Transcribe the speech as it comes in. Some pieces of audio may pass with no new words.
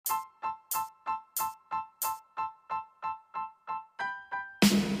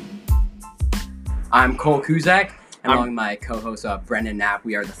I'm Cole Kuzak, and I'm- along with my co-host Brendan Knapp,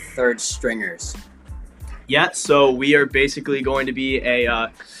 we are the Third Stringers. Yeah, so we are basically going to be a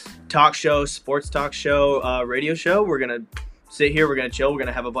talk show, sports talk show, radio show. We're going to sit here, we're going to chill, we're going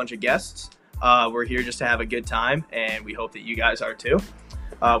to have a bunch of guests. We're here just to have a good time, and we hope that you guys are too.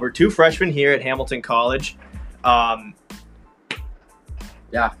 We're two freshmen here at Hamilton College. We'll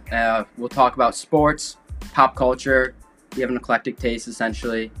talk about sports, pop culture. We have an eclectic taste,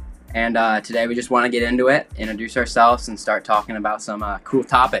 essentially. And today we just want to get into it, introduce ourselves, and start talking about some cool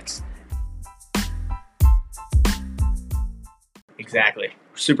topics. Exactly.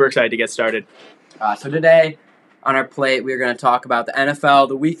 Super excited to get started. So today, on our plate, we're going to talk about the NFL,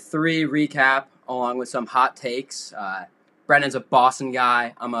 the Week 3 recap, along with some hot takes. Brendan's a Boston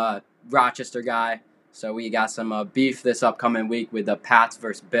guy. I'm a Rochester guy. So we got some beef this upcoming week with the Pats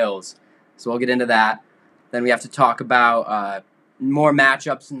versus Bills. So we'll get into that. Then we have to talk about more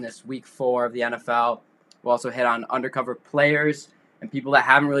matchups in this Week 4 of the NFL. We'll also hit on undercover players and people that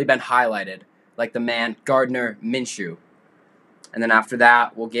haven't really been highlighted, like the man Gardner Minshew. And then after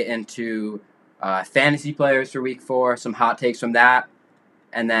that, we'll get into fantasy players for Week 4, some hot takes from that.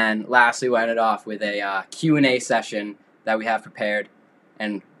 And then lastly, we'll end it off with a Q&A session that we have prepared.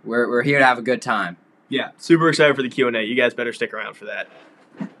 And we're here to have a good time. Yeah, super excited for the Q&A. You guys better stick around for that.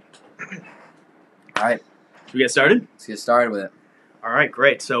 All right. Should we get started? Let's get started with it. All right,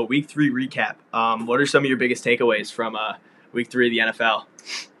 great. So Week 3 recap. What are some of your biggest takeaways from Week 3 of the NFL?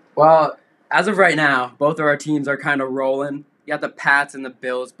 Well, as of right now, both of our teams are kind of rolling. You got the Pats and the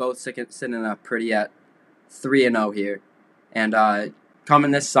Bills both sitting up pretty at 3-0 here. And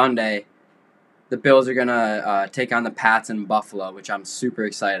coming this Sunday, the Bills are going to take on the Pats in Buffalo, which I'm super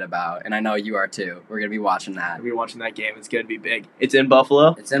excited about. And I know you are too. We're going to be watching that. We're watching that game. It's going to be big. It's in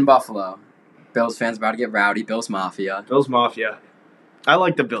Buffalo? It's in Buffalo. Bills fans about to get rowdy. Bills Mafia. Bills Mafia. I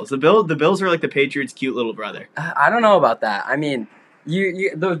like the Bills. The Bills are like the Patriots' cute little brother. I don't know about that. I mean,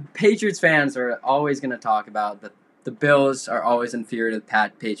 the Patriots fans are always going to talk about the Bills are always inferior to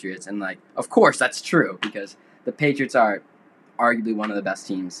the Patriots. And, of course, that's true because the Patriots are arguably one of the best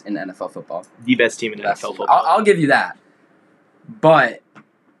teams in NFL football. The best team in NFL football. I'll give you that. But,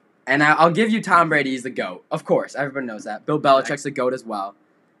 and I'll give you Tom Brady is the GOAT. Of course, everybody knows that. Bill Belichick's the GOAT as well.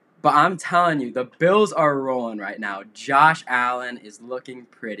 But I'm telling you, the Bills are rolling right now. Josh Allen is looking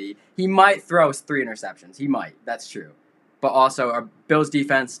pretty. He might throw 3 interceptions. He might. That's true. But also, our Bills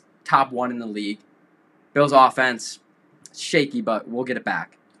defense, top 1 in the league. Bills offense, shaky, but we'll get it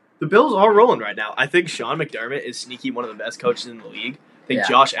back. The Bills are rolling right now. I think Sean McDermott is sneaky one of the best coaches in the league. I think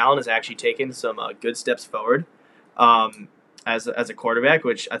Josh Allen has actually taken some good steps forward as a quarterback,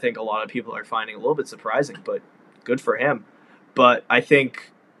 which I think a lot of people are finding a little bit surprising, but good for him. But I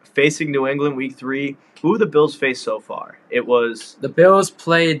think facing New England Week 3, who the Bills faced so far? It was the Bills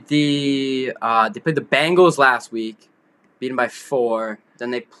played the Bengals last week, beaten by 4.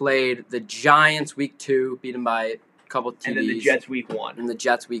 Then they played the Giants Week 2, beaten by a couple TDs. And then the Jets Week 1. And the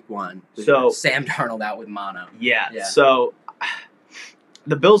Jets Week 1. So Sam Darnold out with mono. Yeah. So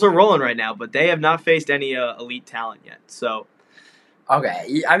the Bills are rolling right now, but they have not faced any elite talent yet. So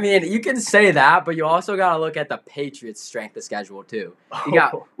okay, I mean, you can say that, but you also got to look at the Patriots' strength of schedule, too. You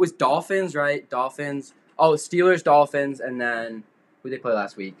got, was Dolphins, right? Dolphins. Oh, Steelers, Dolphins, and then, who did they play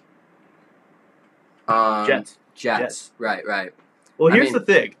last week? Jets. Right. Well, here's the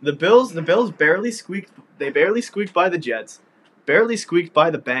thing. The Bills barely squeaked. They barely squeaked by the Jets, barely squeaked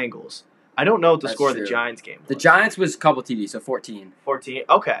by the Bengals. I don't know what the score of the Giants game was. The Giants was a couple TDs, so 14. 14,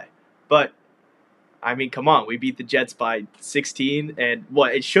 okay. But, I mean, come on. We beat the Jets by 16, and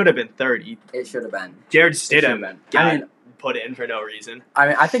it should have been 30. It should have been. Jared Stidham got put in for no reason. I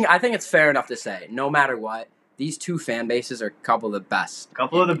mean, I think it's fair enough to say, no matter what, these two fan bases are a couple of the best.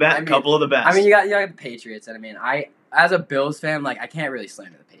 Couple of the best. I mean, you got the Patriots, and I mean, as a Bills fan, I can't really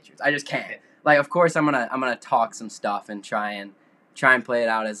slander the Patriots. I just can't. Of course, I'm gonna talk some stuff and try and play it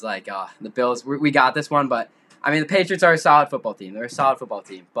out as the Bills. We got this one, but I mean, the Patriots are a solid football team. They're a solid football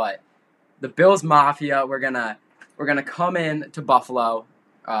team, but the Bills Mafia, we're gonna come in to Buffalo,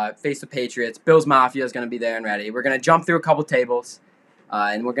 face the Patriots. Bills Mafia is gonna be there and ready. We're gonna jump through a couple tables,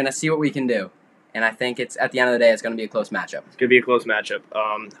 and we're gonna see what we can do. And I think it's at the end of the day, it's gonna be a close matchup. It's gonna be a close matchup.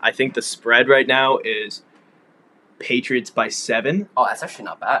 I think the spread right now is Patriots by 7. Oh, that's actually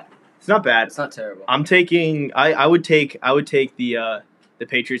not bad. It's not bad. It's not terrible. I'm taking. I would take the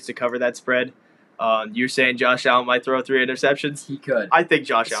Patriots to cover that spread. You're saying Josh Allen might throw 3 interceptions? He could. I think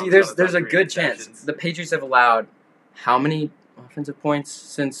Josh Allen. See, there's a good chance. The Patriots have allowed how many offensive points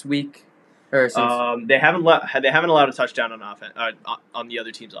since week? Or since they haven't allowed a touchdown on offense on the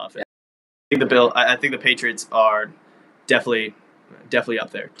other team's offense. Yeah. I think the Patriots are definitely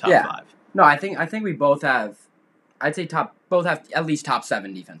up there, top 5. No, I think we both have. I'd say both have at least top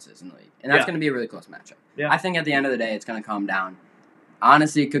 7 defenses in the league, and that's going to be a really close matchup. Yeah. I think at the end of the day, it's going to come down.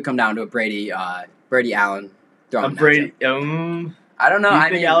 Honestly, it could come down to a Brady Allen throwing Brady. I don't know. Do you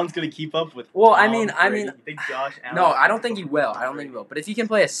think Allen's going to keep up with? Well, Tom I mean, you think Josh Allen? No, I don't think he will. I don't think he will. But if he can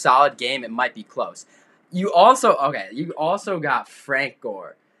play a solid game, it might be close. You also got Frank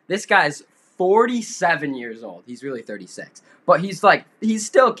Gore. This guy's 47 years old. He's really 36, but he's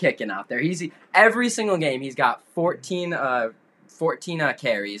still kicking out there. Every single game he's got 14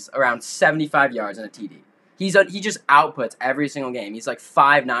 carries, around 75 yards and a TD. He just outputs every single game. He's like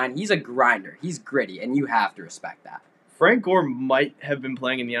 5'9". He's a grinder. He's gritty, and you have to respect that. Frank Gore might have been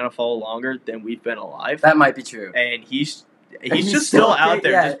playing in the NFL longer than we've been alive. That might be true. And he's just still out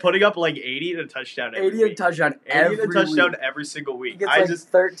there, just putting up like 80 and a touchdown every week. 80 and a touchdown every single week. He gets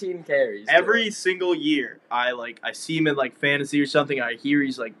 13 carries. Every single year, I see him in like fantasy or something. I hear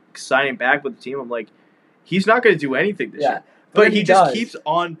he's like signing back with the team. I'm like, he's not going to do anything this year. But he just keeps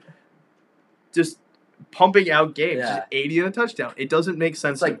on just pumping out games. Just 80 and a touchdown. It doesn't make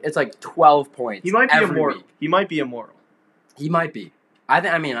sense. It's like 12 points. He might be immortal. Week. He might be immortal. He might be. I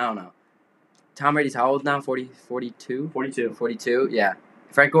don't know. Tom Brady's how old now? 42? 42, yeah.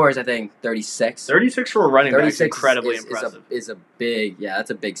 Frank Gore is, I think, 36. 36 for a running back is incredibly impressive. That's a big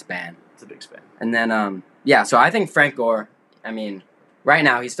span. It's a big span. And then, so I think Frank Gore, I mean, right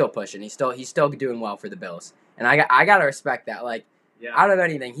now he's still pushing. He's still doing well for the Bills. And I got to respect that. Like, out of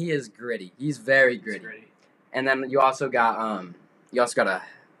anything, he is gritty. He's very gritty. And then you also got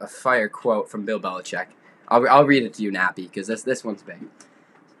a fire quote from Bill Belichick. I'll read it to you, Nappy, because this one's big.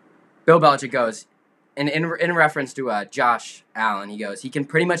 Bill Belichick goes, in reference to Josh Allen, he goes, he can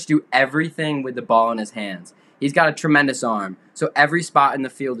pretty much do everything with the ball in his hands. He's got a tremendous arm, so every spot in the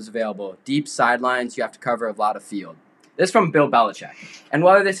field is available. Deep sidelines, you have to cover a lot of field. This is from Bill Belichick. And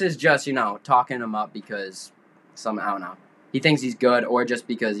whether this is just, talking him up because I don't know, he thinks he's good, or just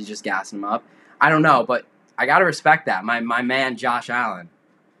because he's just gassing him up, I don't know, but I got to respect that. My man, Josh Allen.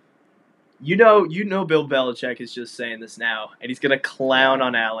 You know, Bill Belichick is just saying this now, and he's gonna clown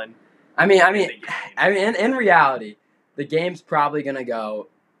on Allen. I mean, in reality, the game's probably gonna go.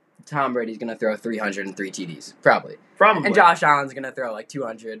 Tom Brady's gonna throw 303 TDs, probably. And Josh Allen's gonna throw like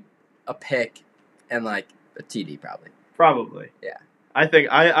 200, a pick, and like a TD, probably. Probably. Yeah. I think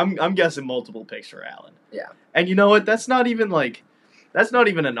I'm guessing multiple picks for Allen. Yeah. And you know what? That's not even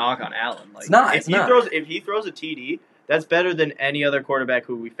a knock on Allen. Like, if he throws a TD. That's better than any other quarterback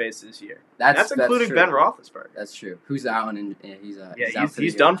who we faced this year. That's including Ben Roethlisberger. That's true. Who's out and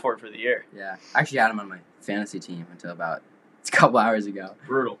he's done for the year. Yeah, I actually had him on my fantasy team until about a couple hours ago.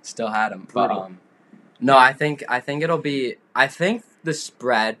 Brutal. Still had him. Brutal. But, no, I think it'll be. I think the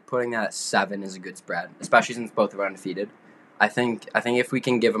spread, putting that at 7, is a good spread, especially since both are undefeated. I think if we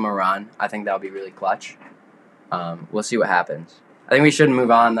can give them a run, I think that'll be really clutch. We'll see what happens. I think we should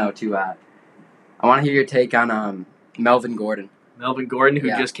move on though to. I want to hear your take on Melvin Gordon. Melvin Gordon, who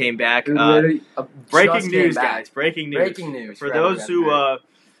just came back. Breaking news, guys. Breaking news. Breaking news. For those who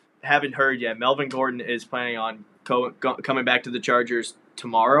haven't heard yet, Melvin Gordon is planning on coming back to the Chargers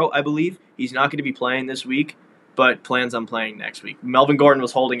tomorrow, I believe. He's not going to be playing this week, but plans on playing next week. Melvin Gordon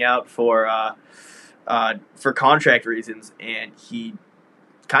was holding out for contract reasons, and he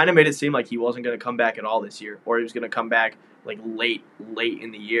kind of made it seem like he wasn't going to come back at all this year, or he was going to come back like late in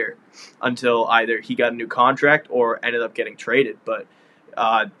the year until either he got a new contract or ended up getting traded. But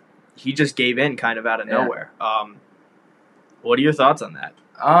he just gave in kind of out of nowhere. What are your thoughts on that?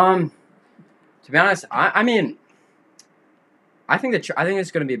 To be honest, I mean, I think it's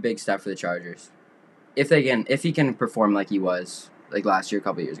going to be a big step for the Chargers if he can perform like he was like last year, a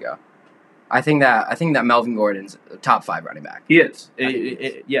couple years ago. I think that Melvin Gordon's a top 5 running back. He is.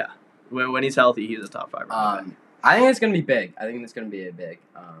 Yeah. When he's healthy, he's a top 5 running back. I think it's going to be big.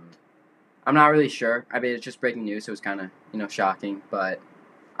 I'm not really sure. I mean, it's just breaking news, so it's kind of shocking. But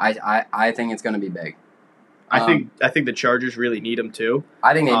I think it's going to be big. I think the Chargers really need him too.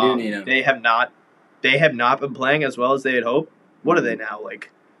 I think they do need him. They have not been playing as well as they had hoped. What are they now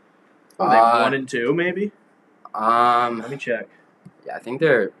like? Are they 1-2 maybe? Let me check. Yeah, I think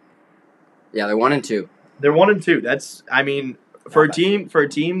they're 1-2. They're 1-2. That's for a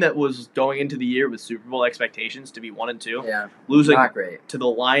team that was going into the year with Super Bowl expectations to be 1-2, losing not great to the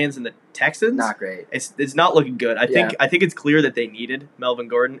Lions and the Texans, not great. It's not looking good. I think it's clear that they needed Melvin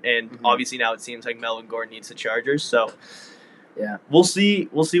Gordon, and obviously now it seems like Melvin Gordon needs the Chargers. So we'll see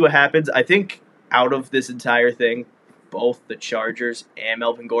what happens. I think out of this entire thing, both the Chargers and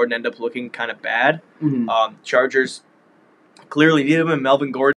Melvin Gordon end up looking kind of bad. Chargers clearly need him, and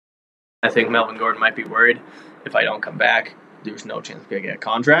Melvin Gordon. I think Melvin Gordon might be worried if I don't come back. there's no chance they're gonna get a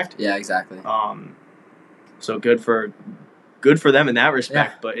contract. Yeah, exactly. So good for them in that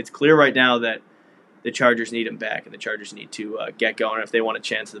respect. Yeah. But it's clear right now that the Chargers need him back, and the Chargers need to get going if they want a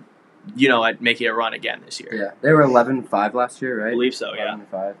chance of, at making a run again this year. Yeah, they were 11-5 last year, right? I believe so.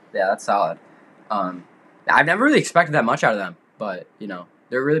 11-5. Yeah, that's solid. I've never really expected that much out of them, but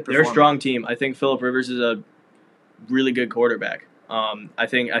they're really performing. They're a strong team. I think Phillip Rivers is a really good quarterback. I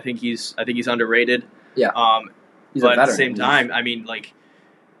think he's underrated. Yeah. But at the same time,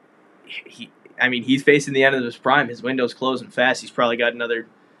 he's facing the end of his prime. His window's closing fast. He's probably got another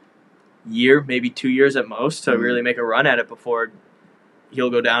year, maybe 2 years at most, to really make a run at it before he'll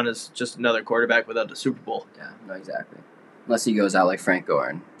go down as just another quarterback without the Super Bowl. Yeah, no, exactly. Unless he goes out like Frank Gore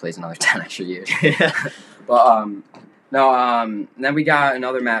and plays another 10 extra years. Yeah. But then we got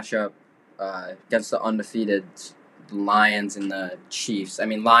another matchup against the undefeated Lions and the Chiefs. I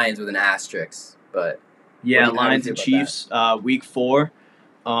mean, Lions with an asterisk, but yeah, Lions and Chiefs, week 4.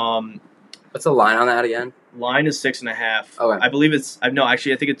 What's the line on that again? Line is 6.5. Okay. I believe it's I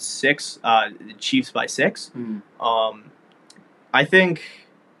think it's 6. The Chiefs by 6. Mm-hmm. I think.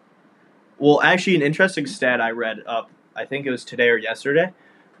 Well, actually, an interesting stat I read up. I think it was today or yesterday.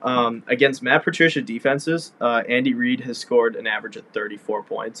 Against Matt Patricia defenses, Andy Reid has scored an average of 34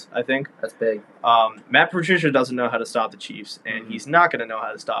 points, I think. That's big. Matt Patricia doesn't know how to stop the Chiefs, and he's not going to know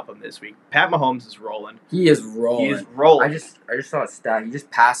how to stop them this week. Pat Mahomes is rolling. He is rolling. He is rolling. I just saw a stat. He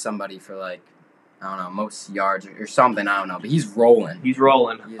just passed somebody for most yards or something. I don't know, but he's rolling. He's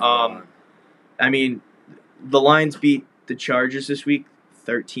rolling. He is rolling. I mean, the Lions beat the Chargers this week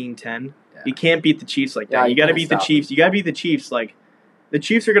 13-10. Yeah. You can't beat the Chiefs like that. You got to beat the Chiefs. You got to beat the Chiefs like. The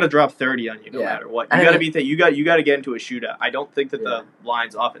Chiefs are going to drop 30 on you no matter what. You got to beat that. You got to get into a shootout. I don't think that the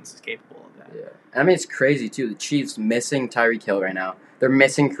Lions' offense is capable of that. Yeah, and it's crazy too. The Chiefs missing Tyreek Hill right now. They're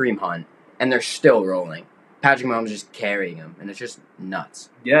missing Kareem Hunt, and they're still rolling. Patrick Mahomes is just carrying them, and it's just nuts.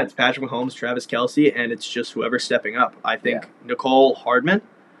 Yeah, it's Patrick Mahomes, Travis Kelce, and it's just whoever's stepping up. I think Nicole Hardman,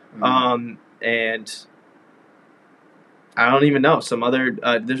 and I don't even know some other.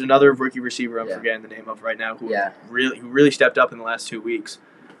 There's another rookie receiver I'm forgetting the name of right now who really stepped up in the last 2 weeks.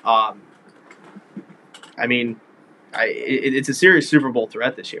 It's a serious Super Bowl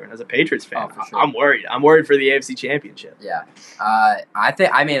threat this year, and as a Patriots fan, sure. I'm worried. I'm worried for the AFC Championship. Yeah, I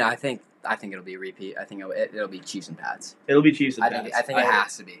think it'll be a repeat. I think it'll be Chiefs and Pats. It'll be Chiefs and Pats. I think it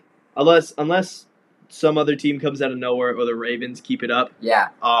has to be. Unless some other team comes out of nowhere or the Ravens keep it up. Yeah.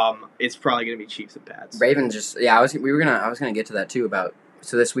 It's probably going to be Chiefs and Pats. Ravens I was going to get to that too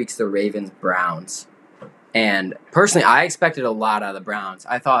so this week's the Ravens-Browns. And personally, I expected a lot out of the Browns.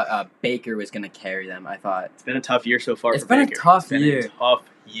 I thought Baker was going to carry them. I thought it's been a tough year so far. It's been a tough year. A tough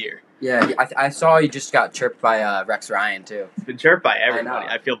year. Yeah, I saw he just got chirped by Rex Ryan too. It's been chirped by everybody.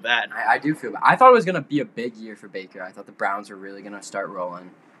 I feel bad. I do feel bad. I thought it was going to be a big year for Baker. I thought the Browns were really going to start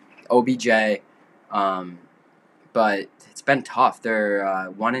rolling. OBJ. But it's been tough. They're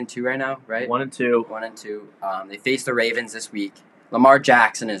 1-2 right now, right? 1-2. 1-2. They face the Ravens this week. Lamar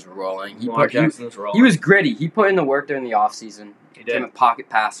Jackson is rolling. He was gritty. He put in the work during the offseason. He became a pocket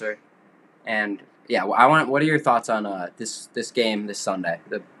passer. And what are your thoughts on this game this Sunday,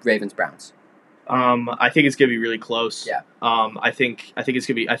 the Ravens-Browns? I think it's gonna be really close. Yeah. I think it's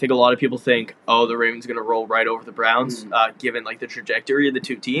gonna be. I think a lot of people think, the Ravens gonna roll right over the Browns, given the trajectory of the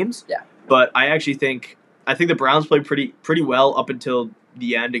two teams. Yeah. But I actually think the Browns played pretty well up until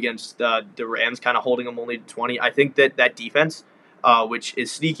the end against the Rams, kind of holding them only to 20. I think that defense, which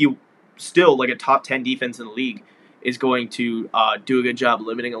is sneaky, still like a top 10 defense in the league, is going to do a good job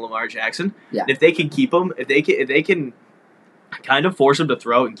limiting Lamar Jackson. Yeah. And if they can keep him, if they can kind of force him to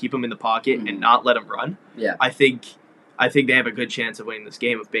throw and keep him in the pocket and not let him run, I think they have a good chance of winning this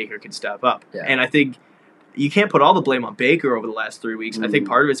game if Baker can step up. Yeah. And I think you can't put all the blame on Baker over the last 3 weeks. I think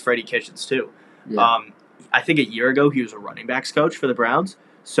part of it's Freddie Kitchens too. Yeah. I think a year ago he was a running backs coach for the Browns.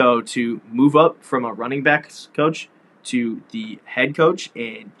 So to move up from a running backs coach to the head coach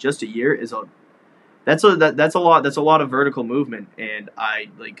in just a year that's a lot of vertical movement, and I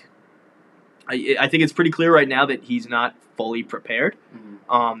think it's pretty clear right now that he's not fully prepared.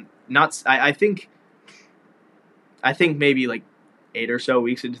 I think maybe 8 or so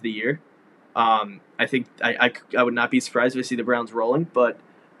weeks into the year, I think I would not be surprised if I see the Browns rolling, but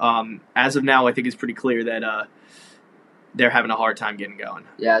as of now, I think it's pretty clear that they're having a hard time getting going.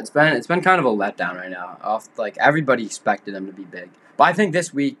 Yeah, it's been kind of a letdown right now. Everybody expected them to be big, but I think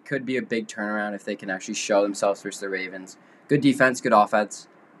this week could be a big turnaround if they can actually show themselves versus the Ravens. Good defense, good offense.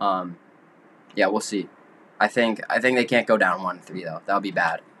 Yeah, we'll see. I think they can't go down 1-3 though. That'll be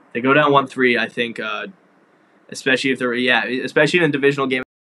bad. They go down 1-3. I think, especially if especially in a divisional game,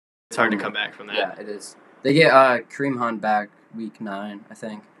 it's hard to come back from that. Yeah, it is. They get Kareem Hunt back week 9, I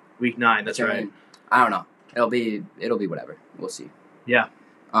think. Week 9, that's right. I don't know. It'll be whatever. We'll see. Yeah.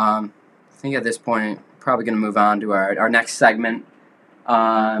 I think at this point, probably going to move on to our next segment.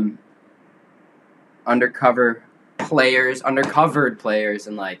 Undercovered players,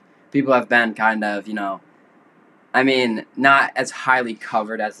 and like people have been kind of, I mean, not as highly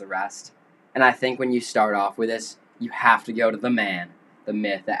covered as the rest. And I think when you start off with this, you have to go to the man, the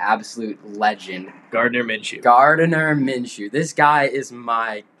myth, the absolute legend. Gardner Minshew. This guy is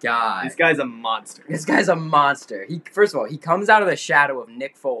my guy. This guy's a monster. First of all, he comes out of the shadow of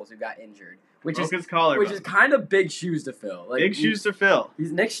Nick Foles, who got injured. Which is kind of big shoes to fill. Big shoes to fill.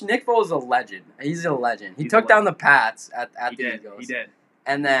 Nick Foles is a legend. He's a legend. He took down the Pats at the Eagles. He did.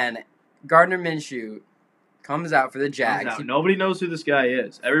 And then Gardner Minshew comes out for the Jags. Nobody knows who this guy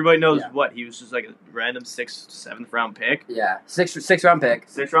is. Everybody knows what he was just like a random 6th, 7th round pick. Yeah, sixth round pick.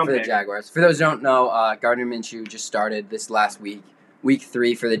 For the Jaguars. For those who don't know, Gardner Minshew just started this last week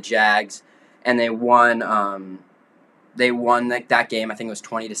 3 for the Jags, and they won. They won that game. I think it was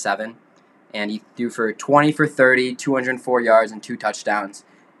 20-7. And he threw for 20 for 30, 204 yards, and 2 touchdowns,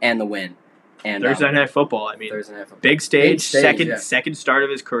 and the win. And Thursday Night Football. I mean, big stage, second start of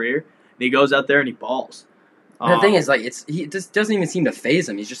his career. And he goes out there and he balls. The thing is, like, he just doesn't even seem to faze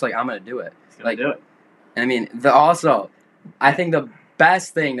him. He's just like, I'm gonna do it. He's gonna do it. And I mean, I think the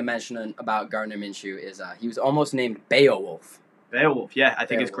best thing to mention about Gardner Minshew is he was almost named Beowulf. Beowulf, yeah. I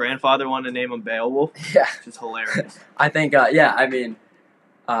think his grandfather wanted to name him Beowulf. Yeah, which is hilarious. I think, I mean.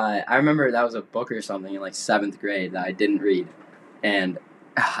 I remember that was a book or something in like 7th grade that I didn't read, and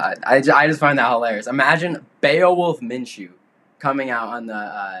I just find that hilarious. Imagine Beowulf Minshew coming out on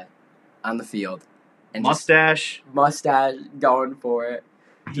the field, and mustache going for it.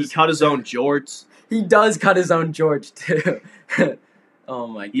 He cut his own jorts. He does cut his own jorts too. Oh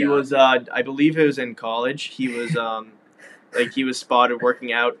my god! He was, I believe, it was in college. He was, he was spotted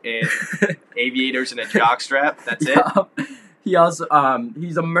working out in aviators and a jockstrap. That's it. He also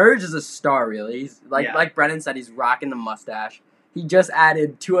he's emerged as a star. Really, he's like Brennan said, he's rocking the mustache. He just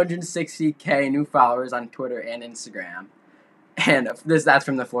added 260K new followers on Twitter and Instagram, and that's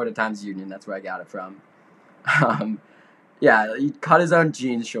from the Florida Times Union. That's where I got it from. Yeah, he cut his own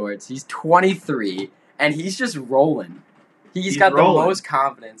jean shorts. He's 23, and he's just rolling. He's got the most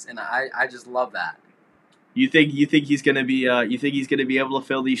confidence, and I just love that. You think he's gonna be able to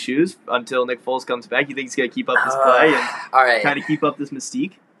fill these shoes until Nick Foles comes back? You think he's gonna keep up this play and kind of keep up this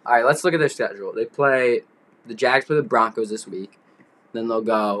mystique? All right, let's look at their schedule. The Jags play the Broncos this week. Then they'll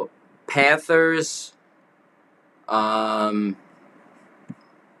go Panthers,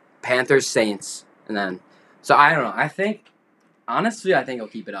 Saints, and then. So I don't know. I think he'll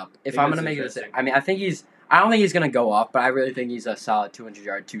keep it up. If I'm gonna make it, I don't think he's gonna go off, but I really think he's a solid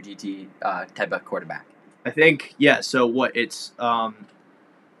 200-yard, 2 GT type of quarterback. I think, yeah, so what, it's,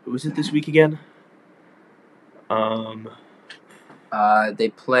 was it this week again? They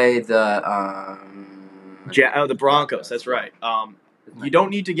play the Broncos, that's right. You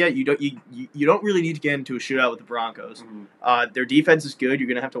don't really need to get into a shootout with the Broncos. Mm-hmm. Their defense is good. You're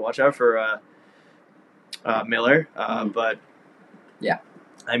going to have to watch out for Miller, but yeah.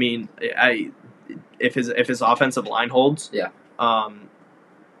 I mean, if his offensive line holds, yeah.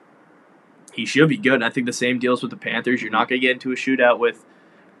 He should be good. And I think the same deals with the Panthers. You're not going to get into a shootout with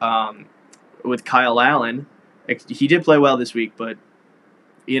Kyle Allen. He did play well this week, but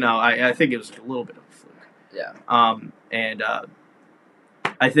I think it was a little bit of a fluke. Yeah.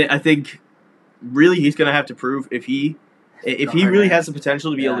 I think really he's going to have to prove if he really has the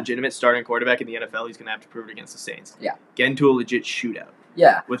potential to be a legitimate starting quarterback in the NFL, he's going to have to prove it against the Saints. Yeah. Get into a legit shootout.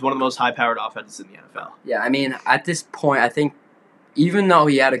 Yeah. With one of the most high-powered offenses in the NFL. Yeah, I mean, at this point, I think even though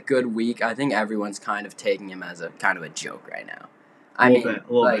he had a good week, I think everyone's kind of taking him as a kind of a joke right now. A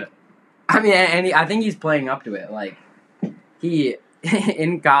little bit. I mean, and I think he's playing up to it. Like, he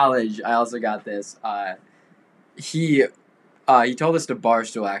in college, I also got this. He told us to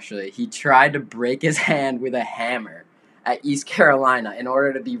Barstool, actually. He tried to break his hand with a hammer at East Carolina in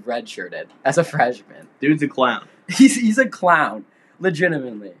order to be redshirted as a freshman. Dude's a clown. He's a clown,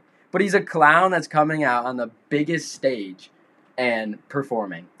 legitimately. But he's a clown that's coming out on the biggest stage and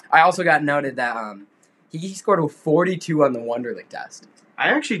performing. I also got noted that he scored a 42 on the Wonderlic test.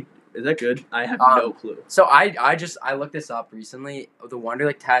 Is that good? I have no clue. So I looked this up recently. The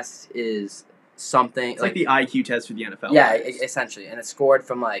Wonderlic test is something it's like the IQ test for the NFL. Yeah, essentially, and it scored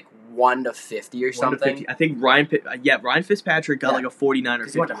from like 1 to 50 or something. 1 to 50. I think Ryan Fitzpatrick got like a 49 or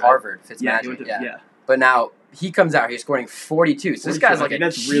 50. He went to Harvard. Fitzpatrick. Yeah. But now he comes out. He's scoring 42. So this guy's like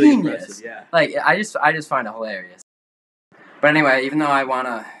that's genius. Really impressive. Yeah. Like I just find it hilarious. But anyway, even though I want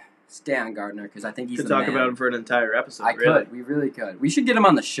to stay on Gardner because I think he's could the talk man. about him for an entire episode. I really. could. We really could. We should get him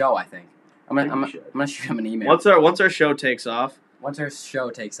on the show. I think. I'm I think we should. gonna shoot him an email. Once our show takes off, Once our show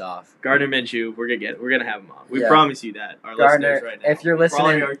takes off. Gardner Minshew, we're gonna have him on. We Yeah. promise you that. Our Gardner, listeners right now. if you're listening-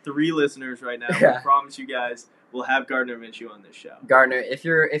 probably our 3 listeners right now. Yeah. We promise you guys we'll have Gardner Minshew on this show. Gardner, if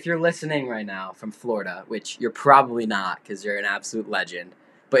you're listening right now from Florida, which you're probably not because you're an absolute legend,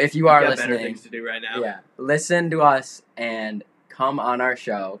 but if you are We've got listening, better things to do right now. yeah, listen to us and come on our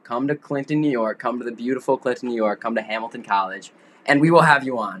show. Come to Clinton, New York. Come to the beautiful Clinton, New York. Come to Hamilton College, and we will have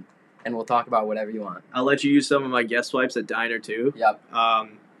you on, and we'll talk about whatever you want. I'll let you use some of my guest swipes at Diner too. Yep,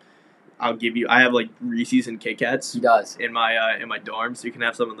 I'll give you. I have like Reese's and Kit Kats he does. in my dorm, so you can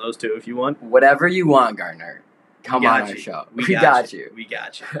have some of those too if you want. Whatever you want, Gardner. Come We got on our you. show. We We got got you. We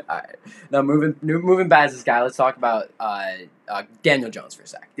got you. All right. Now moving past this guy, let's talk about Daniel Jones for a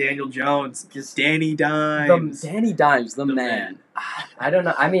sec. Daniel Jones, Just Danny Dimes. Danny Dimes, the The man. man. I don't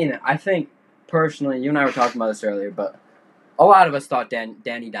know. I mean, I think personally, you and I were talking about this earlier, but a lot of us thought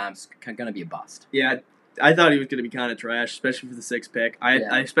Danny Dimes going to be a bust. Yeah, I thought he was going to be kind of trash, especially for the 6th pick. I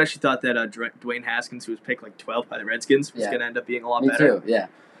Yeah. especially thought that Dwayne Haskins, who was picked like 12th by the Redskins, was Yeah. going to end up being a lot Me better. too. Yeah.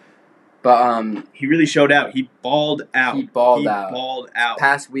 But He really showed out. He balled out. He balled out. Balled out.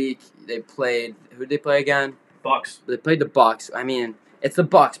 past week they played. Who did they play again? Bucks. They played the Bucks. I mean, it's the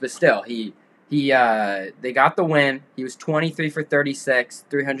Bucks, but still, they got the win. He was 23 for 36,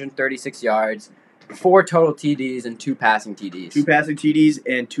 336 yards, 4 total TDs and 2 passing TDs. 2 passing TDs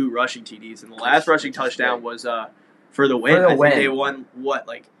and 2 rushing TDs, and the last rushing Which is touchdown great. was for the win. For the I think win. they won what,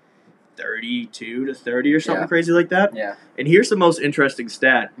 like 32-30 or something Yeah. crazy like that. Yeah. And here's the most interesting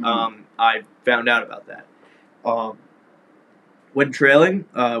stat Mhm. I found out about that. When trailing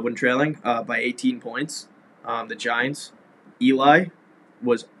by 18 points, the Giants, Eli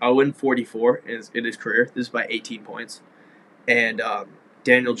was 0-44 in his career. This is by 18 points, and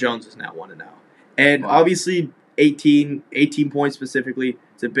Daniel Jones is now 1-0. And Wow. obviously, 18 points specifically.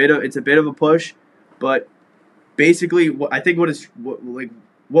 It's a bit of a push, but basically, what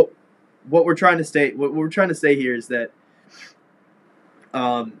we're trying to say here is that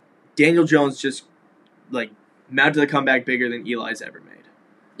Daniel Jones just like mounted a comeback bigger than Eli's ever made.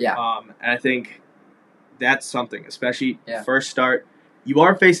 Yeah. And I think that's something, especially Yeah. first start. You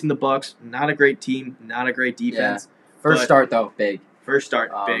are facing the Bucks, not a great team, not a great defense. First But- start though, big. First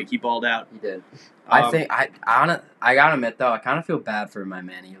start, Um, big. He balled out. He did. I Um, think I gotta admit though, I kind of feel bad for my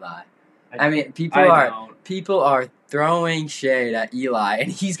man Eli. I mean, people don't. are throwing shade at Eli,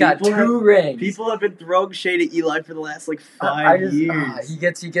 and he's got People 2 rings. People have been throwing shade at Eli for the last like I 5 just- years.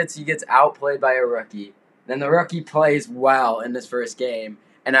 he gets outplayed by a rookie. Then the rookie plays well in this first game,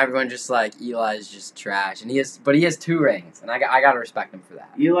 and everyone just like Eli's just trash. And he has 2 rings, and I gotta respect him for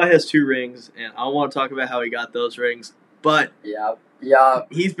that. Eli has 2 rings, and I want to talk about how he got those rings. But Yeah,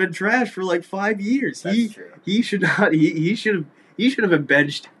 he's been trash for like 5 years. that's true. He should not. He should have been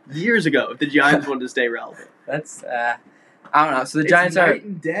benched years ago if the Giants wanted to stay relevant. That's I don't know. So the It's Giants are. night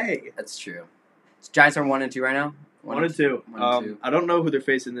and day. That's true. Giants are 1-2 right now. 1-2. 1-2. I don't know who they're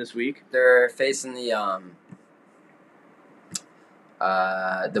facing this week. They're facing the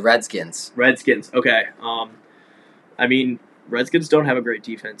Redskins. Redskins. Okay. I mean, Redskins don't have a great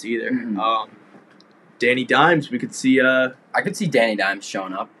defense either. Mhm. Danny Dimes, we could see. I could see Danny Dimes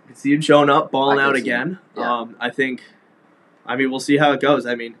showing up. Could see him showing up, balling I could out see again. him, yeah. I mean, we'll see how it goes.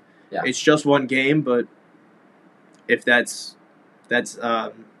 I mean, Yeah. it's just one game, but if that's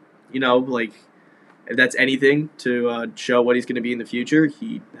like if that's anything to show what he's going to be in the future,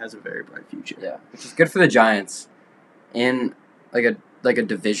 he has a very bright future. Yeah, which is good for the Giants in like a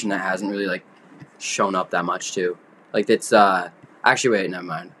division that hasn't really like shown up that much too. Like it's actually wait, never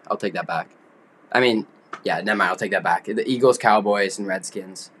mind. I'll take that back. I mean, yeah, never mind. I'll take that back. The Eagles, Cowboys, and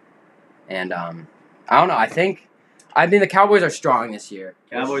Redskins, and I don't know. I mean the Cowboys are strong this year.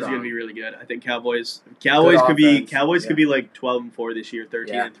 They're Cowboys are strong. going to be really good. I think Cowboys could be offense, could be like 12-4 this year,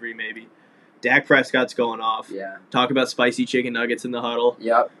 13-3 maybe. Dak Prescott's going off. Yeah. Talk about spicy chicken nuggets in the huddle.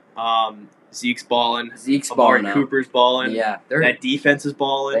 Yep. Zeke's balling. Zeke's Amari balling out. Cooper's balling. Yeah, That defense is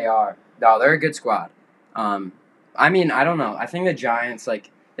balling. they are. No, they're a good squad. I mean, I don't know. I think the Giants they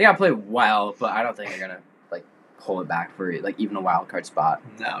gotta play well, but I don't think they're gonna hold it back for even a wild card spot.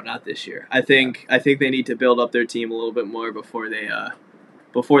 No, not this year. I think they need to build up their team a little bit more before they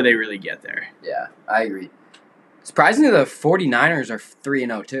really get there. Yeah, I agree. Surprisingly, the 49ers are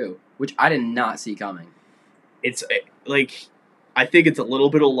 3-0 too, which I did not see coming. It's I think it's a little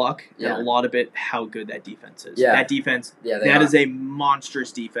bit of luck Yeah. and a lot of it how good that defense is. Yeah. That defense, Yeah, that is a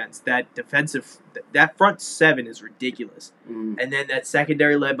monstrous defense. That that front 7 is ridiculous. Mm, And then that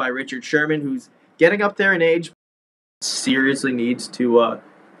secondary led by Richard Sherman, who's getting up there in age, seriously needs to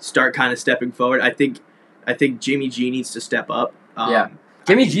start kind of stepping forward. I think Jimmy G needs to step up.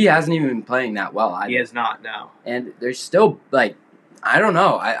 Jimmy G hasn't even been playing that well. He has not, no. And there's still, like, I don't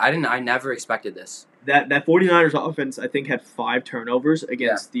know. I never expected this. That 49ers offense, I think, had 5 turnovers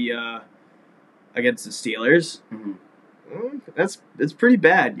against the Steelers. Mm-hmm. That's pretty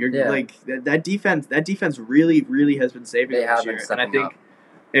bad. Like that defense really has been saving them this year. And I think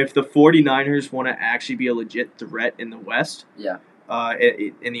if the 49ers want to actually be a legit threat in the West, in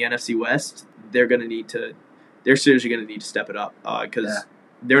the NFC West, they're seriously gonna need to step it up because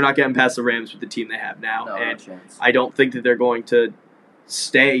they're not getting past the Rams with the team they have now, and I don't think that they're going to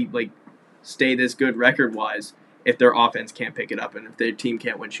stay this good record wise if their offense can't pick it up and if their team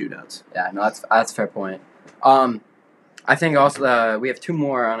can't win shootouts. Yeah, no, that's a fair point. I think also we have 2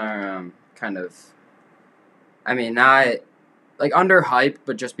 more on our kind of, I mean, not like under hype,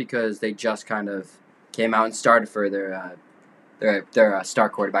 but just because they just kind of came out and started for their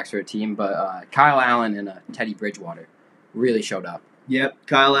star quarterbacks for a team. But Kyle Allen and Teddy Bridgewater really showed up. Yep,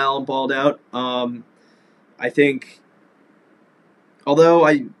 Kyle Allen balled out. I think, although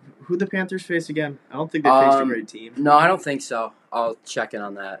who the Panthers face again? I don't think they faced a great team. No, I don't think so. I'll check in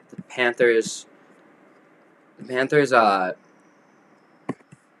on that. The Panthers. It's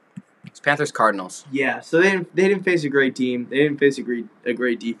Panthers Cardinals. Yeah, so they didn't face a great team. They didn't face a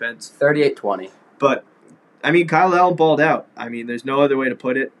great defense. 38-20. But I mean, Kyle Allen balled out. I mean, there's no other way to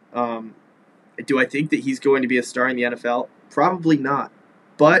put it. Do I think that he's going to be a star in the NFL? Probably not.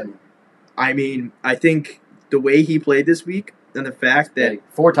 But I mean, I think the way he played this week and the fact that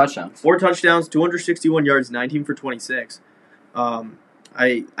 4 touchdowns, 261 yards, 19 for 26. I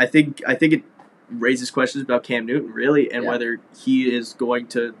think it raises questions about Cam Newton, really, and whether he is going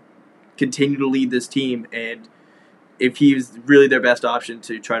to continue to lead this team and if he's really their best option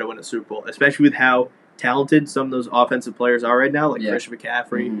to try to win a Super Bowl, especially with how talented some of those offensive players are right now, like Christian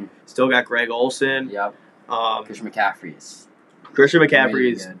McCaffrey. Mm-hmm. Still got Greg Olsen. Yep. Christian McCaffrey is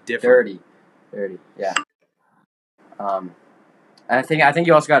different. Dirty. Yeah. And I think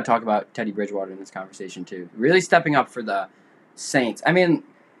you also got to talk about Teddy Bridgewater in this conversation too. Really stepping up for the Saints. I mean,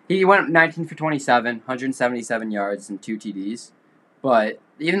 he went 19 for 27, 177 yards and 2 TDs. But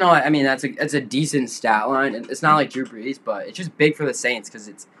even though that's a decent stat line, it's not like Drew Brees, but it's just big for the Saints because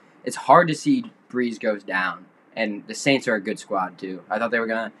it's hard to see Brees goes down, and the Saints are a good squad too. I thought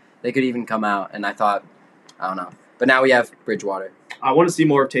they could even come out, and I thought, I don't know, but now we have Bridgewater. I want to see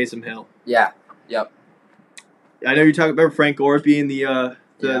more of Taysom Hill. Yeah. Yep. I know you're talking about Frank Gore being the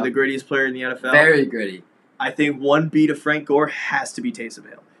grittiest player in the NFL. Very gritty. I think one beat of Frank Gore has to be Taysom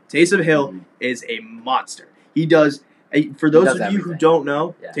Hill. Taysom Hill is a monster. He does. For those of you who don't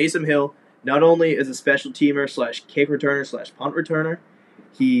know, Taysom Hill not only is a special teamer / kick returner / punt returner,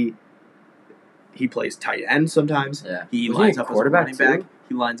 he plays tight end sometimes. Yeah. He lines up as a running back.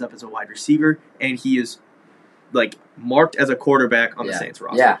 He lines up as a wide receiver, and he is like marked as a quarterback on the Saints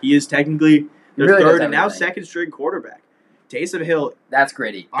roster. Yeah. He is technically their really third and now second string quarterback. Taysom Hill. That's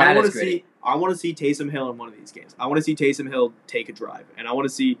gritty. I want to see Taysom Hill in one of these games. I want to see Taysom Hill take a drive, and I want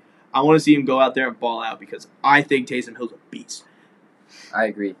to see him go out there and ball out because I think Taysom Hill's a beast. I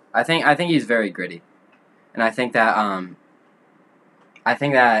agree. I think he's very gritty, and I think that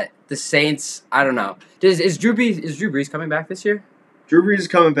the Saints. I don't know. Is Drew Brees coming back this year? Drew Brees is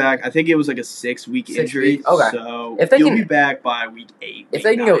coming back. I think it was like a 6-week injury. Okay. So he'll be back by week 8. If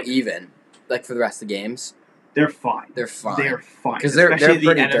they can go even, like for the rest of the games, they're fine. They're fine. Because they're pretty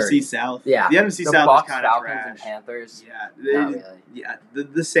the NFC dirty. South. Yeah. The NFC South Bucs, is kind of Falcons, trash. And Panthers. Yeah. Not really. Yeah.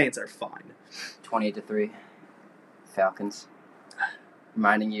 The Saints are fine. 28-3. Falcons.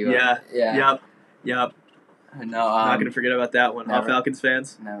 Reminding you. Yeah. Yep. No. Not gonna forget about that one. Never, Falcons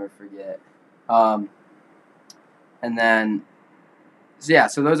fans. Never forget. And then.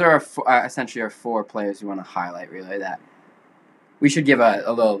 So those are essentially our 4 players we want to highlight. Really, that we should give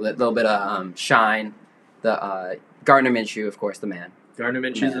a little bit of shine. The Gardner Minshew, of course, the man. Gardner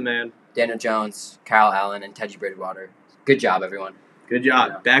Minshew's the man. Daniel Jones, Kyle Allen, and Teddy Bridgewater. Good job, everyone. Good job.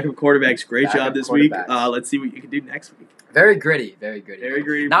 Yeah. Backup quarterbacks, great job this week. Let's see what you can do next week. Very gritty. Very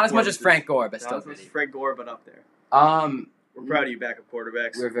gritty. Not as much as Frank Gore, but still gritty. Not as much as Frank Gore, but up there. We're proud of you, backup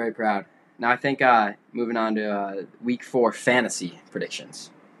quarterbacks. We're very proud. Now, I think moving on to Week 4 fantasy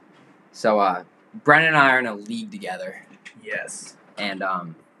predictions. So, Brennan and I are in a league together. Yes. And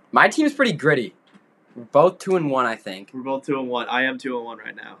my team's pretty gritty. We're both 2-1, I think. We're both 2-1. I am 2-1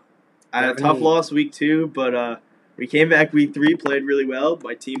 right now. I had a tough loss week 2, but we came back week 3, played really well.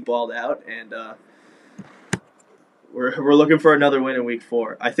 My team balled out, and we're looking for another win in week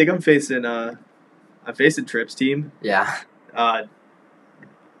 4. I think I'm facing Tripp's team. Yeah. That's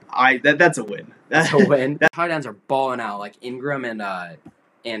a win. That's a win. Tight ends are balling out, like Ingram and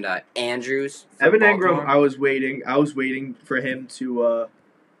and Andrews. For Evan Baltimore. Engram, I was waiting for him to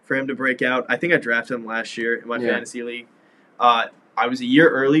break out. I think I drafted him last year in my fantasy league. I was a year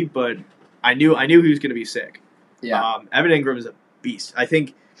early, but I knew he was going to be sick. Yeah. Evan Engram is a beast. I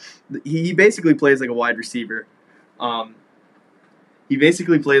think he basically plays like a wide receiver. And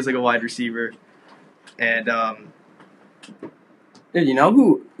Dude, you know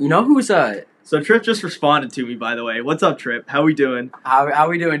who's So Trip just responded to me, by the way. What's up, Trip? How we doing? How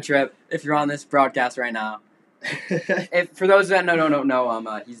we doing, Trip? If you're on this broadcast right now. For those that don't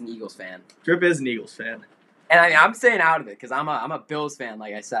know, he's an Eagles fan. Trip is an Eagles fan. And I'm staying out of it because I'm a Bills fan,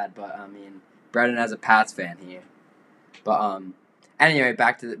 like I said. But I mean, Brendan has a Pats fan here. But anyway,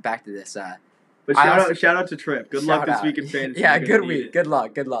 back to this. But shout out to Trip. Good luck this week in fantasy. Yeah, good week. Good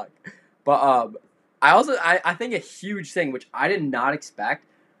luck. But I think a huge thing which I did not expect.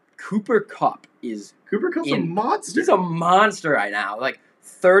 Cooper Kupp's a monster. He's a monster right now. Like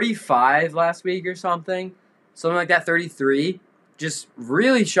 35 last week or something like that. 33, just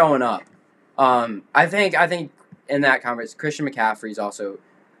really showing up. I think in that conference, Christian McCaffrey's also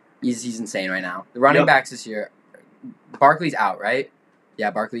he's insane right now. The running backs this year, Barkley's out, right?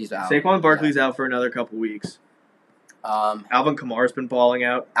 Yeah, Barkley's out. Saquon Barkley's out for another couple weeks. Alvin Kamara's been balling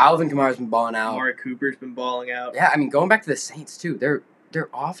out. Amari Cooper's been balling out. Yeah, I mean, going back to the Saints too, their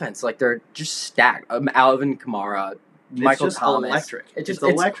offense, like they're just stacked. Alvin Kamara, Michael Thomas, electric. It's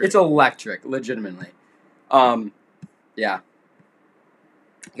electric. It's electric, legitimately. Yeah.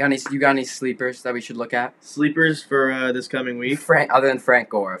 You got any sleepers that we should look at? Sleepers for this coming week? Other than Frank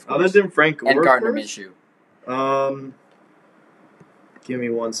Gore, of course. Other than Frank Gore, and Gardner Minshew. Give me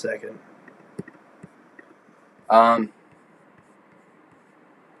 1 second. I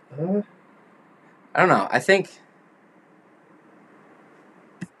don't know. I think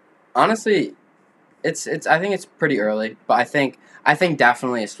honestly, I think it's pretty early, but I think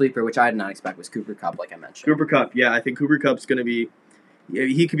definitely a sleeper, which I did not expect, was Cooper Kupp, like I mentioned. Cooper Kupp, yeah, I think Cooper Kupp's going to be.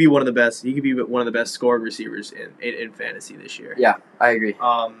 He could be one of the best. He could be one of the best scoring receivers in fantasy this year. Yeah, I agree.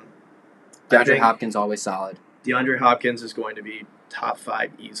 DeAndre Hopkins always solid. DeAndre Hopkins is going to be top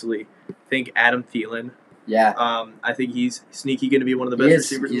 5 easily. I think Adam Thielen. Yeah. I think he's sneaky going to be one of the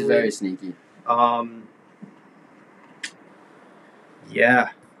best receivers. He's very sneaky.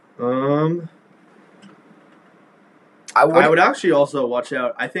 Yeah. I would actually also watch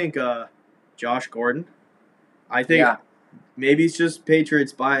out. I think Josh Gordon. I think maybe it's just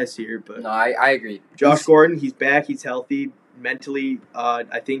Patriots bias here, but no, I agree. Josh Gordon, he's back. He's healthy mentally. I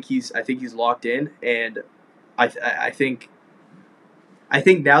think he's locked in, and I think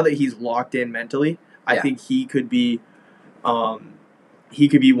now that he's locked in mentally, I think he could be one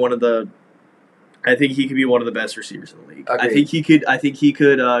of the. I think he could be one of the best receivers in the league. Agreed. I think he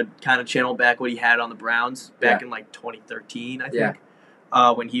could kind of channel back what he had on the Browns back in like 2013. I think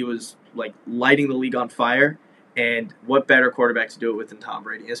when he was like lighting the league on fire. And what better quarterback to do it with than Tom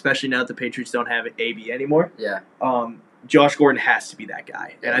Brady, especially now that the Patriots don't have AB anymore. Yeah. Josh Gordon has to be that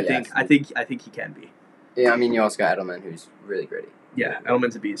guy, and I think he can be. Yeah, I mean, you also got Edelman, who's really gritty. Yeah,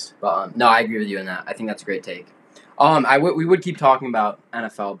 Edelman's a beast. But no, I agree with you on that. I think that's a great take. We would keep talking about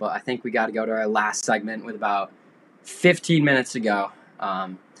NFL, but I think we got to go to our last segment with about 15 minutes to go.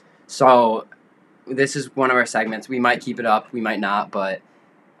 So this is one of our segments. We might keep it up, we might not, but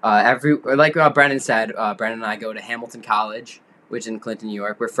like Brendan said, Brendan and I go to Hamilton College, which is in Clinton, New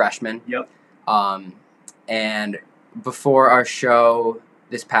York. We're freshmen. Yep. And before our show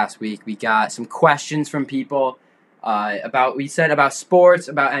this past week, we got some questions from people. About sports,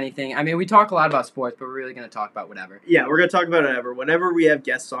 about anything. I mean, we talk a lot about sports, but we're really going to talk about whatever. Yeah, we're going to talk about whatever. Whenever we have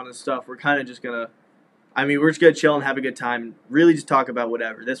guests on and stuff, we're kind of just going to, we're just going to chill and have a good time and really just talk about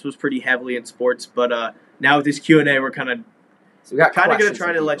whatever. This was pretty heavily in sports, but now with this Q&A, we're kind of going to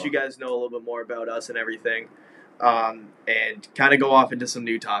try to let you guys know a little bit more about us and everything, and kind of go off into some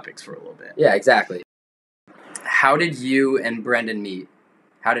new topics for a little bit. Yeah, exactly. How did you and Brendan meet?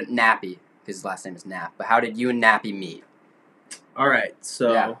 How did Nappy, because his last name is Knapp, but how did you and Nappy meet? All right,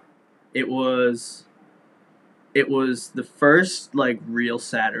 so it was the first real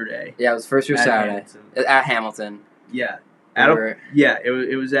Saturday. Yeah, it was first real Saturday Hamilton. At Hamilton. Yeah,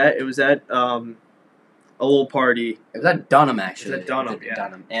 it was at a little party. It was at Dunham, actually. It was at Dunham,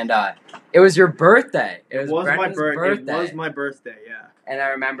 Dunham. And it was your birthday. It was Brendan's birthday. It was my birthday, yeah. And I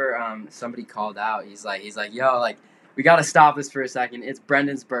remember somebody called out. He's like, yo, we got to stop this for a second. It's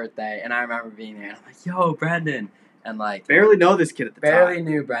Brendan's birthday. And I remember being there. And I'm like, yo, Brendan. And barely know this kid at the time. Barely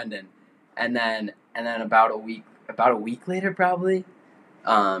knew Brendan. And then about a week later probably,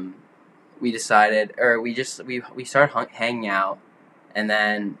 we decided, or we started hanging out. And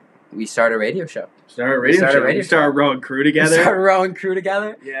then we start a radio show. Start a radio show. We start a rowing crew together. We start a rowing crew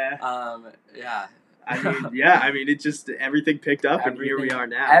together. Yeah. Yeah. I mean, it just everything picked up, and here we are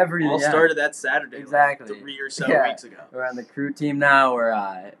now. Everything all started that Saturday, exactly, like 3 or so weeks ago. We're on the crew team now.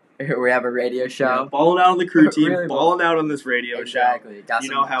 We have a radio show. Yeah, balling out on the crew team, really balling out on this radio show. Exactly. Got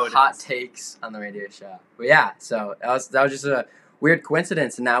some hot takes on the radio show. But yeah, so that was just a weird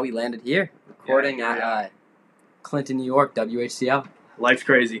coincidence, and now we landed here recording at Clinton, New York, WHCL. Life's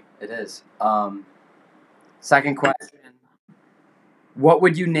crazy. It is. Second question. What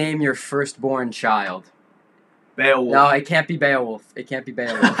would you name your firstborn child? Beowulf. No, it can't be Beowulf. It can't be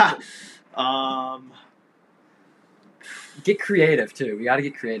Beowulf. Get creative too. We got to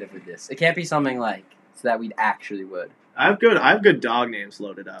get creative with this. It can't be something like so that we actually would. I have good dog names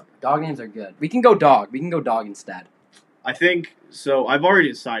loaded up. Dog names are good. We can go dog. We can go dog instead. I think so. I've already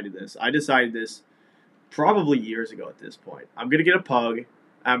decided this. I decided this probably years ago at this point. I'm gonna get a pug.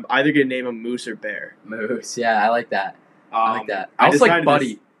 I'm either gonna name him Moose or Bear. Moose. Yeah, I like that. I like that. I also like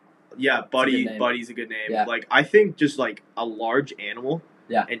Buddy. Yeah, Buddy. Buddy's a good name. Yeah. Like I think just like a large animal.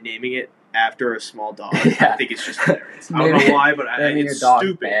 Yeah. And naming it after a small dog. I think it's just hilarious. I don't know why, but it's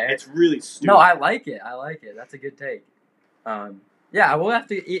stupid. Bear. It's really stupid. No, I like it. That's a good take. Yeah, we'll have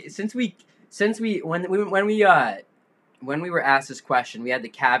to since we when we were asked this question, we had the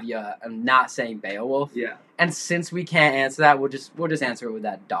caveat of not saying Beowulf. Yeah. And since we can't answer that, we'll just answer it with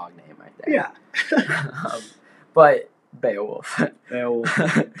that dog name right there. Yeah. But Beowulf.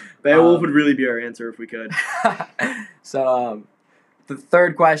 Beowulf would really be our answer if we could. So, the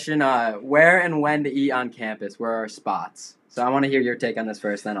third question, where and when to eat on campus? Where are our spots? So I want to hear your take on this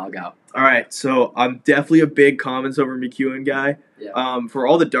first, then I'll go. All right, so I'm definitely a big Commons over McEwen guy. Yeah. For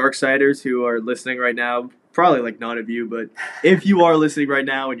all the Darksiders who are listening right now, probably like none of you, but if you are listening right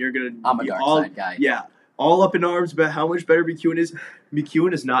now and you're going to I'm a Darkside guy. Yeah, all up in arms about how much better McEwen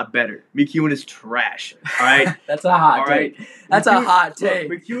is not better. McEwen is trash, all right? That's a hot take. That's a hot take.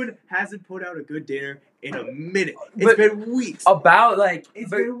 Look, McEwen hasn't put out a good dinner in a minute. It's been weeks. But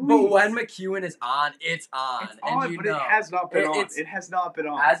when McEwen is on, it's on. It's on, but it has not been on. It has not been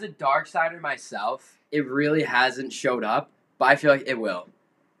on. As a Darksider myself, it really hasn't showed up, but I feel like it will.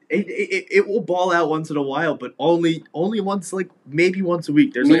 It will ball out once in a while, but only once, like maybe once a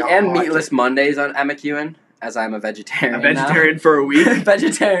week. There's Meatless Mondays on Mondays, as I'm a vegetarian. For a week.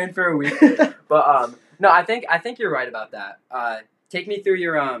 Vegetarian for a week. But no, I think you're right about that. Take me through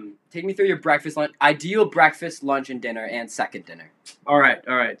your breakfast, lunch, ideal breakfast, lunch, and dinner, and second dinner. All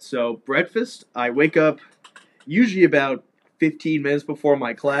right. So breakfast, I wake up usually about 15 minutes before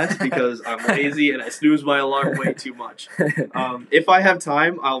my class because I'm lazy and I snooze my alarm way too much. If I have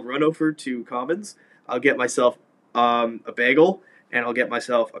time, I'll run over to Commons. I'll get myself a bagel and I'll get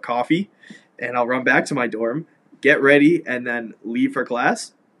myself a coffee and I'll run back to my dorm, get ready, and then leave for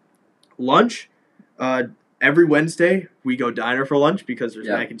class. Lunch, every Wednesday we go diner for lunch because there's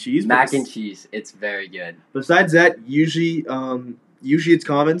mac and cheese. Mac and cheese, it's very good. Besides that, usually it's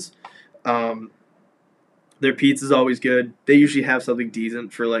Commons. Their pizza's always good. They usually have something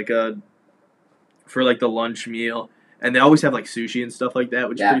decent for the lunch meal, and they always have like sushi and stuff like that,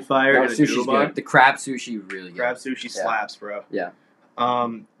 which is pretty fire. No, sushi's good. The crab sushi really good. Crab sushi slaps, bro. Yeah.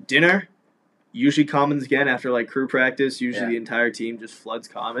 Dinner, usually Commons again after like crew practice. Usually the entire team just floods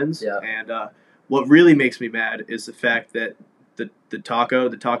Commons. Yeah. And what really makes me mad is the fact that the taco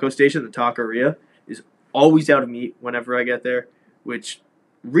station, the taqueria, is always out of meat whenever I get there, which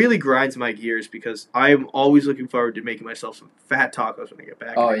really grinds my gears because I am always looking forward to making myself some fat tacos when I get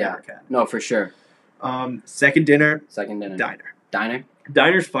back. Oh, yeah. No, for sure. Second dinner. Diner?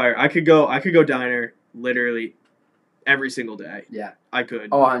 Diner's fire. I could go diner literally every single day. Yeah. I could.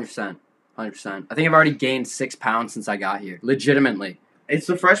 Oh, 100%. 100%. I think I've already gained 6 pounds since I got here. Legitimately. It's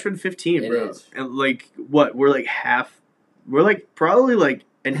the freshman 15, bro. It is. And like, what? We're like half. We're like probably like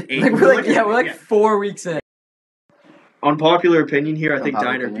an 8. we're like 4 weeks in. Unpopular opinion here, I think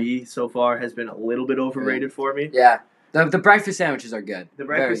Diner B so far has been a little bit overrated for me. Yeah. The breakfast sandwiches are good. The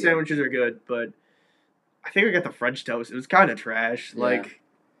breakfast sandwiches are good, but I think I got the French toast. It was kind of trash. Yeah. Like,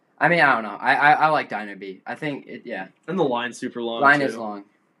 I mean, I don't know. I like Diner B. I think it. Yeah. And the line's super long. Line is long.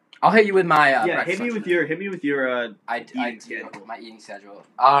 I'll hit you with my hit me with your eating schedule. My eating schedule.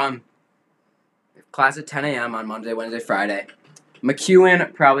 Class at 10 a.m. on Monday, Wednesday, Friday.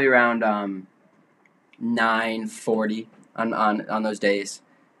 McEwen probably around 9:40 on those days.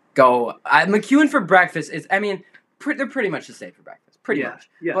 McEwen for breakfast is. I mean, they're pretty much the same for breakfast. Pretty much.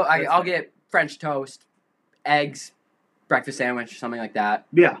 Yeah. But I'll get French toast, eggs, breakfast sandwich, something like that.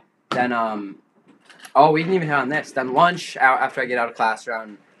 Yeah. Then we didn't even hit on this. Then lunch after I get out of class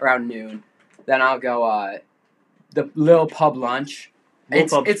around noon. Then I'll go the little pub lunch.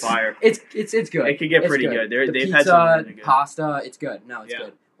 Pub's fire. It's good. It could get pretty good. The They've pizza, had some really good. pasta, it's good. No, it's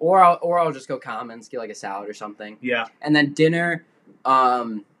good. Or I'll just go Commons, get like a salad or something. Yeah. And then dinner,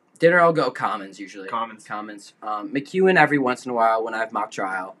 I'll go Commons usually. Commons. McEwen every once in a while when I have mock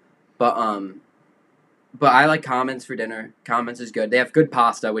trial, but I like Commons for dinner. Commons is good. They have good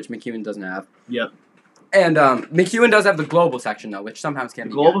pasta, which McEwen doesn't have. Yep. And McEwen does have the global section though, which sometimes can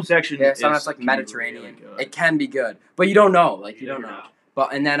be global good. section. Yeah, sometimes like Mediterranean. Really it can be good, but you don't know. Like you don't know. know.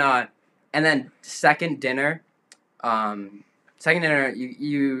 But and then second dinner, I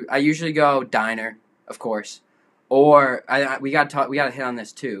usually go diner, of course, or we got to hit on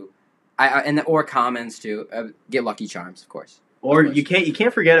this too, or Commons too. Get Lucky Charms, of course. Or you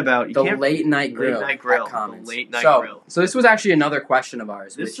can't forget about the late night grill. Late night grill. At Commons. The late night grill. So this was actually another question of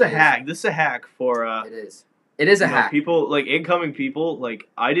ours. This is a hack. This is a hack for. It is a hack. People like incoming people. Like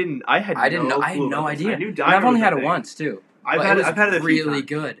I had no idea. I knew and I've only had it once too. I've had it a few really times.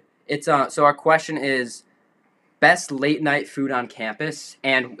 good. It's so our question is best late night food on campus,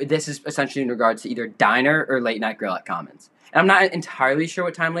 and this is essentially in regards to either diner or late night grill at Commons. And I'm not entirely sure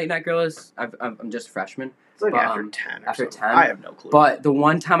what time late night grill is. I'm just a freshman. It's like after 10 or after something. 10. I have no clue. But the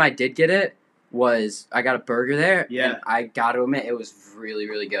one time I did get it was I got a burger there. Yeah. And I got to admit, it was really,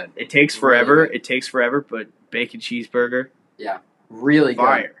 really good. It takes forever. Really good. It takes forever, but bacon cheeseburger. Yeah. Really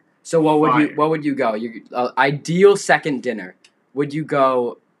Fire. good. So what would you go? Your ideal second dinner. Would you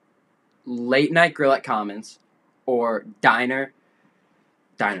go late night grill at Commons or diner?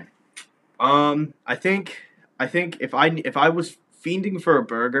 Diner. I think if I was fiending for a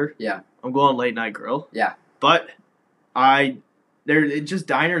burger, yeah, I'm going late night grill. Yeah. But it's just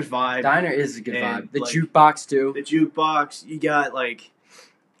diner's vibe. Diner is a good And, vibe. The like, jukebox too. The jukebox, you got like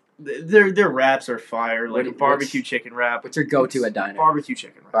their wraps are fire. Like a barbecue chicken wrap. What's your go-to at diner? Barbecue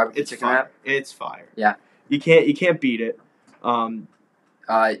chicken wrap. Barbecue It's chicken fire. wrap? It's fire. Yeah. You can't beat it.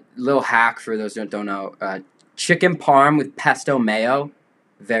 Little hack for those who don't know. Chicken parm with pesto mayo.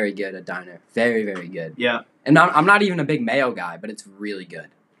 Very good at diner. Very, very good. Yeah. And I'm not even a big mayo guy, but it's really good.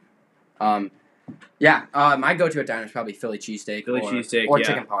 My go-to at diner is probably Philly cheesesteak. Or yeah.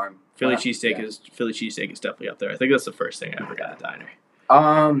 chicken parm. Philly cheesesteak is definitely up there. I think that's the first thing I ever got at diner.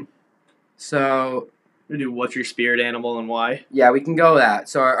 So We do what's your spirit animal and why? yeah, we can go with that.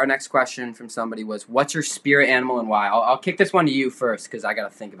 So our next question from somebody was, "What's your spirit animal and why?" I'll kick this one to you first because I got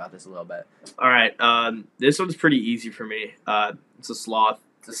to think about this a little bit. All right. This one's pretty easy for me. It's a sloth.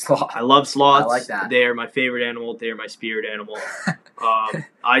 It's a sloth. I love sloths. I like that. They are my favorite animal. They are my spirit animal.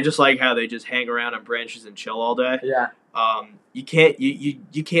 I just like how they just hang around on branches and chill all day. Yeah. You can't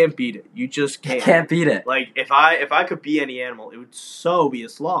beat it. You just can't. You can't beat it. Like if I could be any animal, it would so be a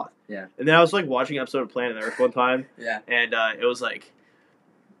sloth. Yeah. And then I was like watching an episode of Planet Earth one time. Yeah. And it was like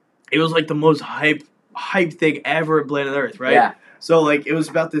the most hype thing ever in Planet Earth, right? Yeah. So like it was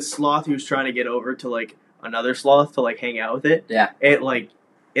about this sloth who was trying to get over to like another sloth to like hang out with it. Yeah. It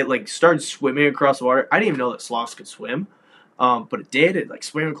started swimming across the water. I didn't even know that sloths could swim. But it did. It like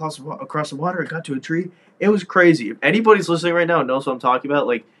swam across the water. It got to a tree. It was crazy. If anybody's listening right now and knows what I'm talking about,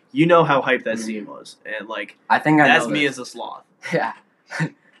 like you know how hyped that scene was, and like I think that's know me this. as a sloth. Yeah.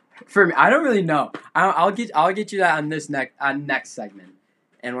 For me, I don't really know. I'll get you that on this next segment,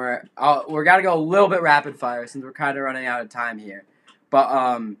 and we're gotta go a little bit rapid fire since we're kind of running out of time here. But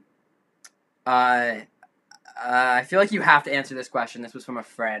I feel like you have to answer this question. This was from a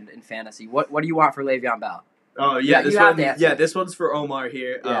friend in fantasy. What do you want for Le'Veon Bell? Oh yeah, this one's for Omar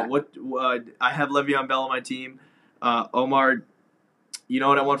here. Yeah. I have Le'Veon Bell on my team. Omar, you know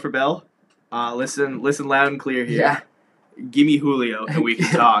what I want for Bell? Listen loud and clear here. Yeah. Give me Julio and we can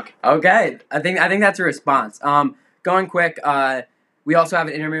talk. Okay, I think that's a response. Going quick. We also have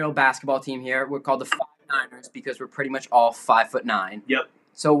an intramural basketball team here. We're called the 5'9ers because we're pretty much all 5'9". Yep.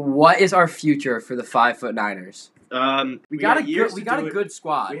 So what is our future for the 5'9ers? We got a good good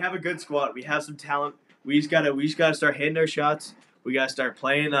squad. We have a good squad. We have some talent. We just gotta start hitting our shots. We gotta start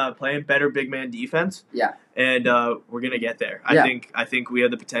playing better big man defense. Yeah. And we're gonna get there. I think we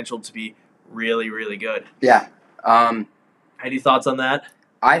have the potential to be really, really good. Yeah. Any thoughts on that?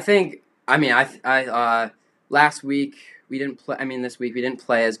 Last week we didn't play. I mean, this week we didn't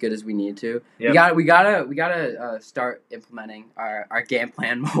play as good as we need to. Yep. We gotta start implementing our game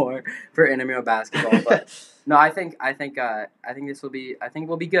plan more for intramural basketball. But no, I think this will be. I think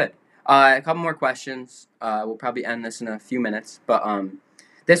we'll be good. A couple more questions. We'll probably end this in a few minutes. But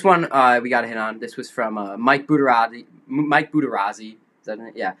this one we got to hit on. This was from Mike Budarazzi. Is that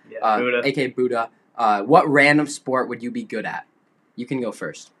it? Yeah. Buddha. A.K.A. Buddha. What random sport would you be good at? You can go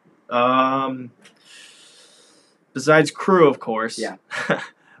first. Besides crew, of course. Yeah.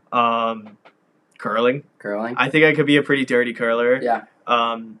 Curling. Curling. I think I could be a pretty dirty curler. Yeah.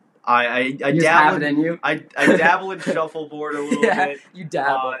 I You just have it in you. I dabble in shuffleboard a little Yeah, bit. you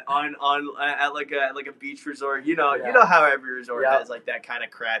dabble. At like a beach resort. You Yeah. know how every resort Yep. has like that kind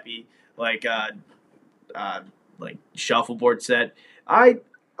of crappy like shuffleboard set. I'm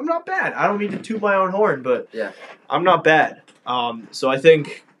not bad. I don't mean to toot my own horn, but Yeah. I'm not bad. So I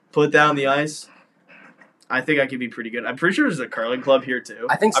think put down the ice. I think I could be pretty good. I'm pretty sure there's a curling club here too.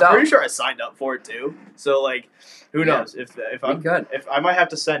 I think so. I'm pretty sure I signed up for it too. So like, who knows if I'm good. if I might have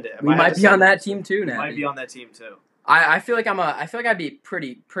to send it. We might be on that team too now. Might be on that team too. I feel like I'd be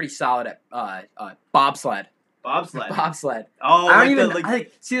pretty solid at bobsled. Bobsled. Bobsled. Oh, I don't even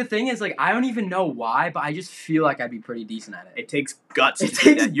see the thing is like I don't even know why, but I just feel like I'd be pretty decent at it. It takes guts. It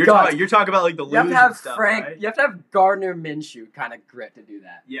takes that. You're guts. You're talking about like the You have luge to have and stuff, Frank. right? You have to have Gardner Minshew kind of grit to do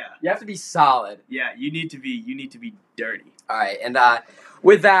that. Yeah. You have to be solid. Yeah. You need to be dirty. All right, and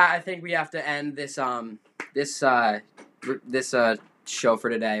with that, I think we have to end this show for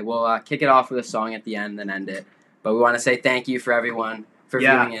today. We'll kick it off with a song at the end, then end it. But we want to say thank you for everyone for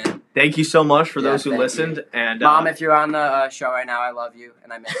viewing in. Thank you so much for Yeah, those who thank listened. you. And Mom, if you're on the show right now, I love you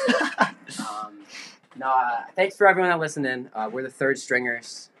and I miss you. Thanks for everyone that listened in. We're the Third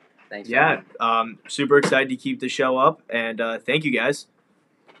Stringers. Thanks. yeah, super excited to keep the show up, and thank you guys.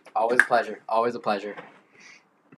 Always a pleasure. Always a pleasure.